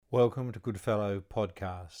Welcome to Goodfellow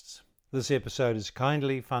Podcasts. This episode is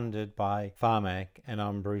kindly funded by Pharmac, and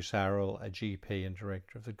I'm Bruce Arrell, a GP and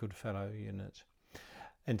Director of the Goodfellow Unit.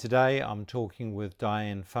 And today I'm talking with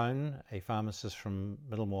Diane Phone, a pharmacist from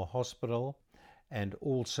Middlemore Hospital, and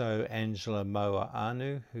also Angela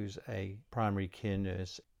Moananu, who's a primary care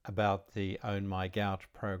nurse, about the Own My Gout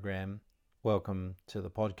program. Welcome to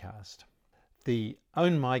the podcast. The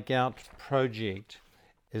Own My Gout project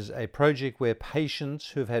is a project where patients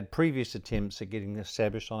who've had previous attempts at getting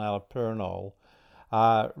established on allopurinol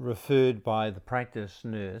are referred by the practice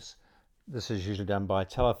nurse, this is usually done by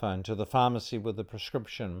telephone, to the pharmacy with a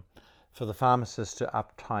prescription for the pharmacist to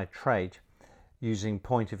up-titrate using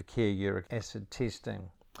point-of-care uric acid testing.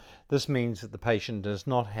 This means that the patient does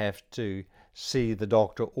not have to see the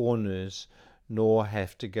doctor or nurse, nor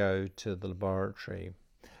have to go to the laboratory.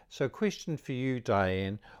 So question for you,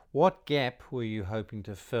 Diane, what gap were you hoping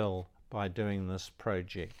to fill by doing this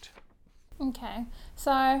project? Okay,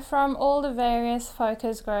 so from all the various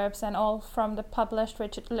focus groups and all from the published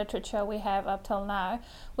literature we have up till now,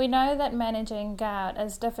 we know that managing gout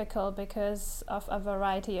is difficult because of a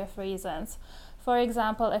variety of reasons. For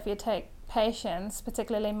example, if you take patients,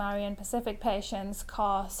 particularly Marian Pacific patients,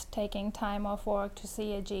 cost, taking time off work to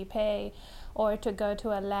see a GP or to go to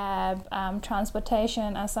a lab,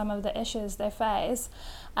 transportation are some of the issues they face.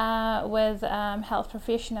 With health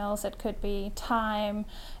professionals, it could be time,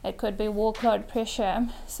 it could be workload pressure.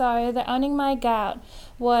 So the Owning My Gout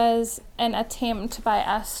was an attempt by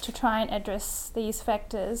us to try and address these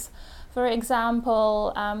factors. For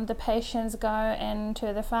example, the patients go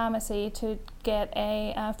into the pharmacy to get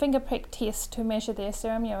a finger prick test to measure their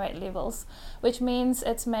serum urate levels, which means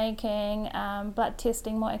it's making blood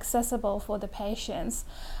testing more accessible for the patients.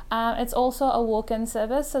 It's also a walk-in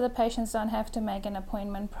service, so the patients don't have to make an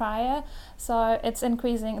appointment prior, so it's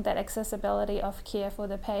increasing that accessibility of care for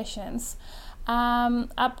the patients.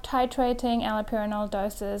 Up-titrating allopurinol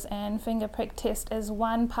doses and finger prick test is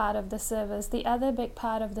one part of the service. The other big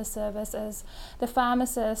part of the service is the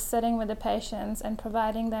pharmacist sitting with the patients and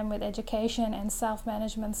providing them with education and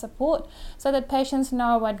self-management support so that patients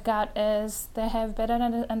know what gout is, they have better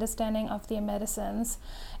understanding of their medicines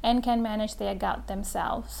and can manage their gout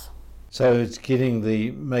themselves. So it's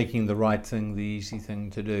making the right thing the easy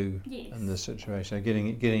thing to do. Yes. In this situation. So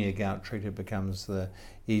getting a gout treated becomes the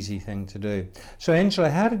easy thing to do. So Angela,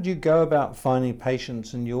 how did you go about finding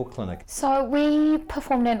patients in your clinic? So we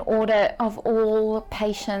performed an audit of all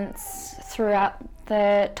patients throughout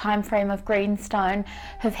the time frame of Greenstone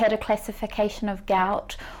who've had a classification of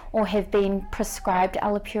gout or have been prescribed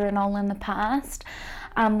allopurinol in the past.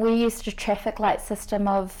 We used a traffic light system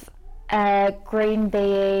of green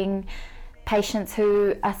being patients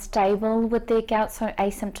who are stable with their gout, so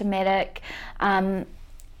asymptomatic,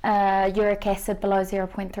 uric acid below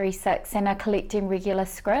 0.36 and are collecting regular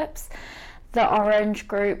scripts. The orange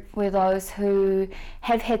group were those who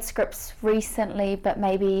have had scripts recently but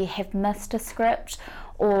maybe have missed a script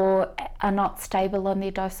or are not stable on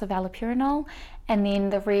their dose of allopurinol. And then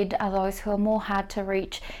the red are those who are more hard to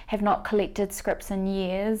reach, have not collected scripts in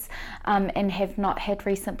years, and have not had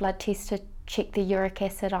recent blood tests to check the uric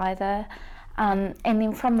acid either. And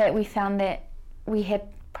then from that we found that we had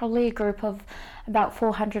probably a group of about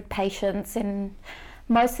 400 patients, and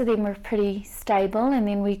most of them were pretty stable, and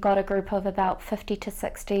then we got a group of about 50 to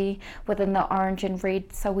 60 within the orange and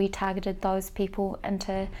red, so we targeted those people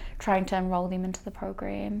into trying to enroll them into the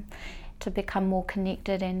program to become more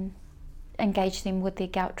connected and engage them with their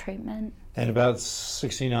gout treatment. And about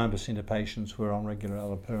 69% of patients were on regular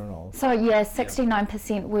allopurinol. So yeah,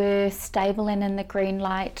 69% were stable and in the green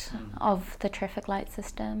light of the traffic light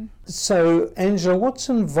system. So Angela, what's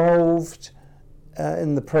involved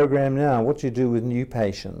in the program now? What do you do with new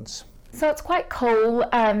patients? So it's quite cool.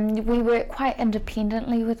 We work quite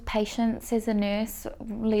independently with patients as a nurse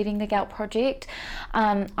leading the gout project.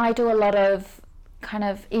 I do a lot of kind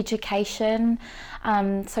of education,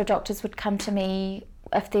 so doctors would come to me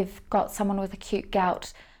if they've got someone with acute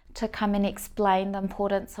gout to come and explain the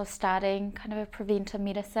importance of starting kind of a preventive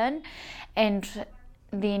medicine and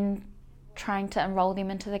then trying to enroll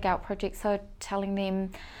them into the gout project, so telling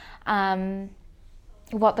them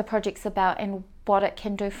what the project's about and what it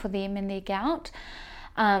can do for them and their gout.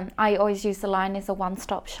 I always use the line as a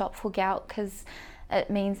one-stop shop for gout because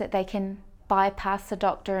it means that they can bypass the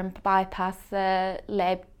doctor and bypass the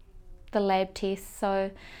lab tests,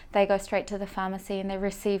 so they go straight to the pharmacy and they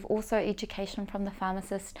receive also education from the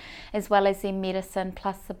pharmacist as well as their medicine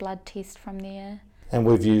plus the blood test from there. And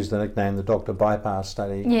we've used the nickname the doctor bypass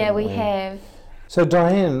study. Yeah, we have. So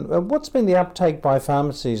Diane, what's been the uptake by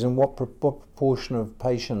pharmacies, and what proportion of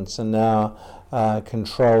patients are now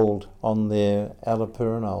controlled on their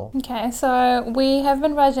allopurinol? Okay, so we have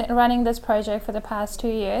been running this project for the past 2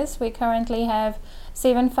 years. We currently have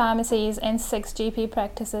 7 pharmacies and 6 GP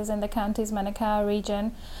practices in the county's Manukau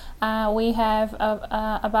region. We have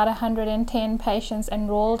about 110 patients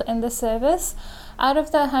enrolled in the service. Out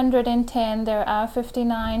of the 110, there are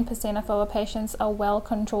 59% of our patients are well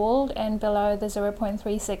controlled and below the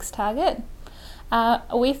 0.36 target.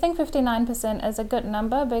 We think 59% is a good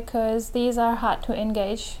number because these are hard to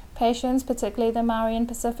engage patients, particularly the Maori and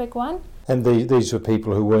Pacific one. And these were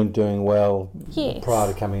people who weren't doing well Yes.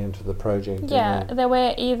 prior to coming into the project? Yeah, they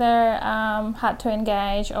were either hard to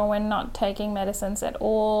engage or were not taking medicines at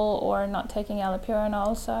all or not taking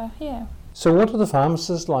allopurinol, so yeah. So what do the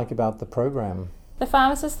pharmacists like about the program? The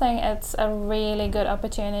pharmacists think it's a really good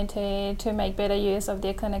opportunity to make better use of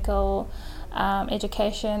their clinical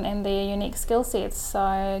education and their unique skill sets,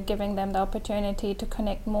 so giving them the opportunity to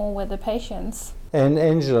connect more with the patients. And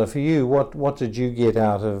Angela, for you, what did you get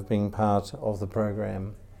out of being part of the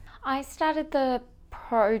program? I started the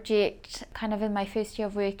project kind of in my first year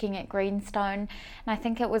of working at Greenstone, and I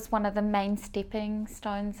think it was one of the main stepping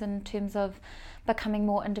stones in terms of becoming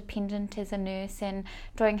more independent as a nurse and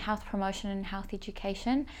doing health promotion and health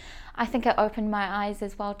education. I think it opened my eyes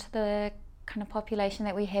as well to the kind of population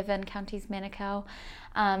that we have in Counties Manukau,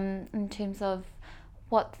 in terms of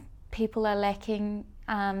what people are lacking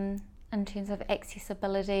in terms of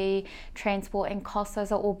accessibility, transport and cost.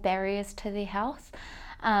 Those are all barriers to their health,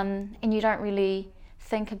 and you don't really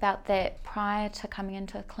think about that prior to coming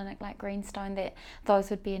into a clinic like Greenstone, that those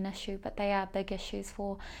would be an issue, but they are big issues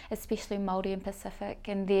for especially Māori and Pacific,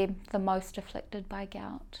 and they're the most afflicted by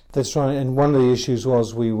gout. That's right, and one of the issues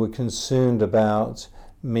was we were concerned about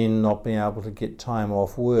men not being able to get time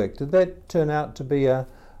off work. Did that turn out to be a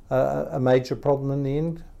major problem in the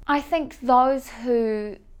end? I think those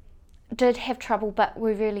who did have trouble but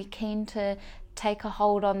were really keen to take a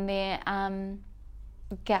hold on their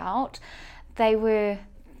gout, they were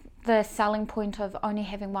the selling point of only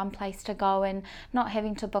having one place to go and not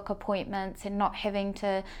having to book appointments and not having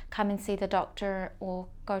to come and see the doctor or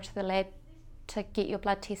go to the lab to get your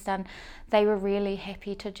blood test done. They were really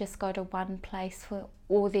happy to just go to one place for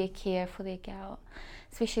all their care for their gout,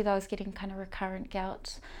 especially those getting kind of recurrent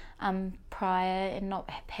gout prior and not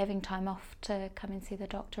having time off to come and see the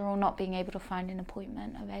doctor or not being able to find an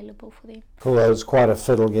appointment available for them. Although it's quite a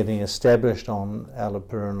fiddle getting established on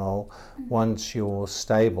allopurinol. Once you're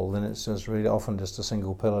stable, then it's just really often just a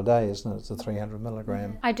single pill a day, isn't it? It's a 300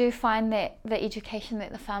 milligram. I do find that the education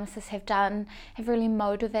that the pharmacists have done have really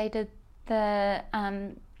motivated the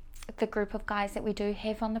group of guys that we do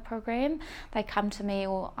have on the program. They come to me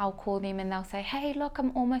or I'll call them and they'll say, hey, look,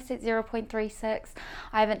 I'm almost at 0.36.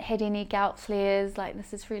 I haven't had any gout flares, like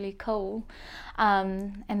this is really cool.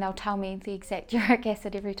 And they'll tell me the exact uric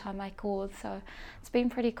acid every time I call. So it's been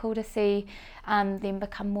pretty cool to see them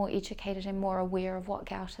become more educated and more aware of what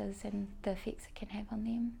gout is and the effects it can have on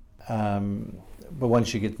them. But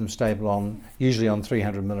once you get them stable usually on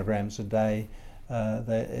 300 milligrams a day,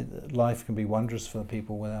 life can be wondrous for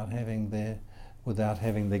people without having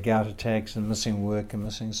the gout attacks and missing work and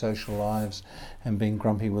missing social lives and being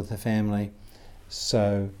grumpy with the family.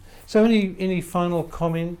 So any final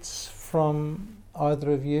comments from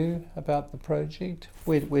either of you about the project?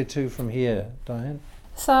 Where to from here, Diane?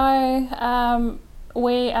 So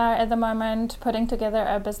we are at the moment putting together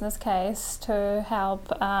a business case to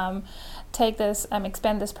help take this,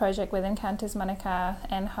 expand this project within Counties Manukau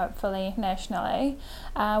and hopefully nationally.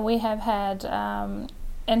 We have had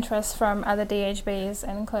interest from other DHBs,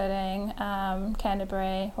 including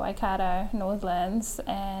Canterbury, Waikato, Northlands,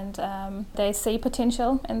 and they see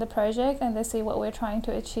potential in the project and they see what we're trying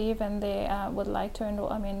to achieve, and they would like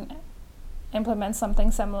to implement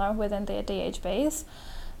something similar within their DHBs.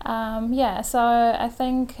 So I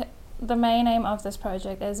think the main aim of this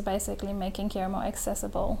project is basically making care more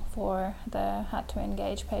accessible for the hard to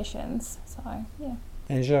engage patients. So yeah.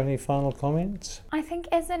 Angela, any final comments? I think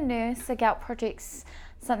as a nurse, the gout project's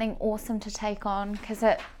something awesome to take on because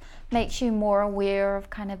it makes you more aware of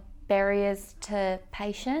kind of barriers to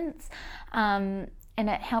patients, and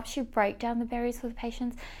it helps you break down the barriers with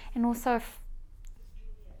patients, and also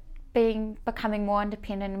becoming more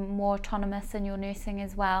independent and more autonomous in your nursing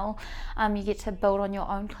as well. You get to build on your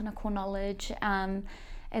own clinical knowledge, and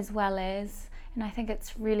as well as, and I think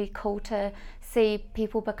it's really cool to see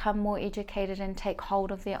people become more educated and take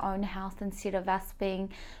hold of their own health instead of us being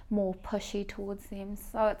more pushy towards them.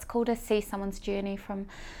 So it's cool to see someone's journey from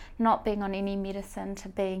not being on any medicine to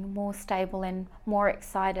being more stable and more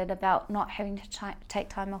excited about not having to take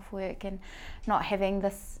time off work and not having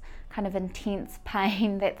this kind of intense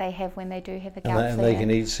pain that they have when they do have a gout flare. And they can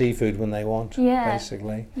eat seafood when they want,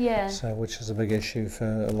 basically. Yeah. So, which is a big issue for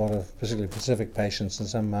a lot of particularly Pacific patients and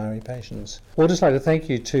some Maori patients. Well, I'd just like to thank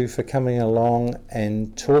you two for coming along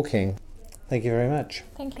and talking. Thank you very much.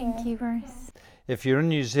 Thank you. Thank you, Bruce. If you're in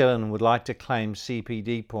New Zealand and would like to claim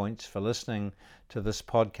CPD points for listening to this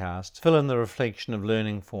podcast, fill in the Reflection of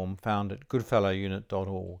Learning form found at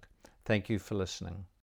goodfellowunit.org. Thank you for listening.